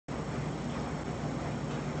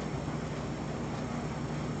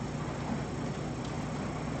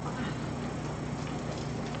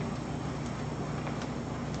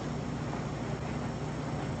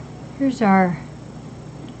Here's our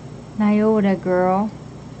Nyota girl.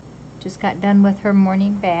 Just got done with her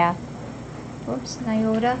morning bath. Whoops,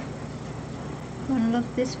 Nyota. Want to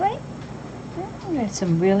look this way? Oh, there's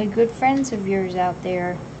some really good friends of yours out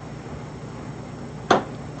there.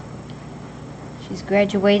 She's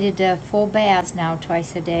graduated to full baths now,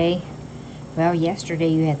 twice a day. Well, yesterday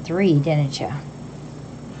you had 3, didn't you?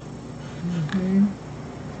 Mm-hmm.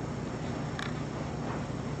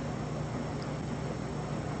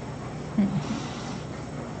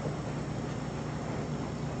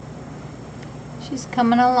 She's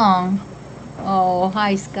coming along. Oh,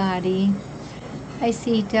 hi, Scotty. Hi,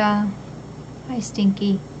 Sita. Hi,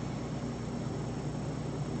 Stinky.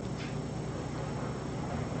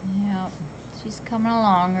 Yeah, she's coming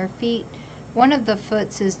along. Her feet, one of the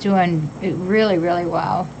foots is doing really, really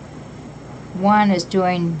well. One is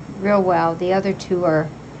doing real well. The other 2 are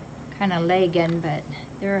kind of lagging, but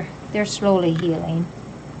they're slowly healing.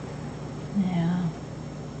 Yeah.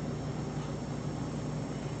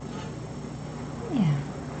 Yeah.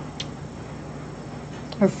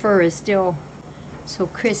 Her fur is still so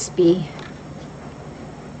crispy.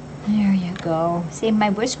 There you go. See, my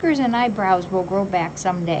whiskers and eyebrows will grow back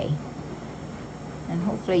someday. And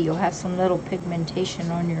hopefully you'll have some little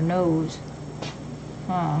pigmentation on your nose.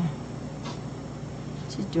 Huh.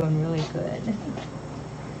 She's doing really good.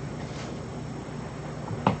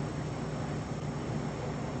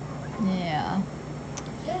 Yeah.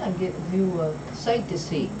 Yeah, I get new sight to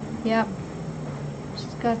see. Yep.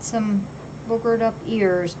 She's got some boogered up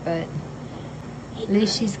ears, but at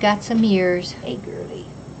least she's got some ears. Hey, girlie.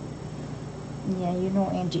 Yeah, you know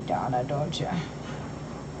Auntie Donna, don't you?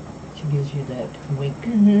 She gives you that wink.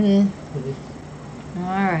 Mm-hmm. With it.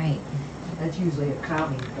 All right. That's usually a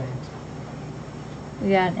calming thing.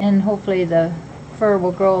 Yeah, and hopefully the fur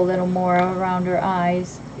will grow a little more around her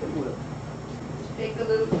eyes. It will. Just take a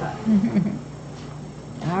little time.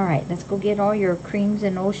 All right, let's go get all your creams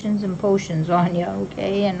and lotions and potions on you,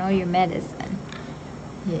 okay? And all your medicine.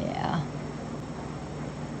 Yeah.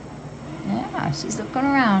 Yeah, she's looking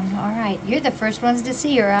around. All right, you're the first ones to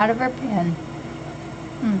see her out of her pen.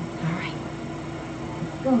 All right.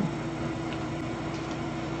 Go.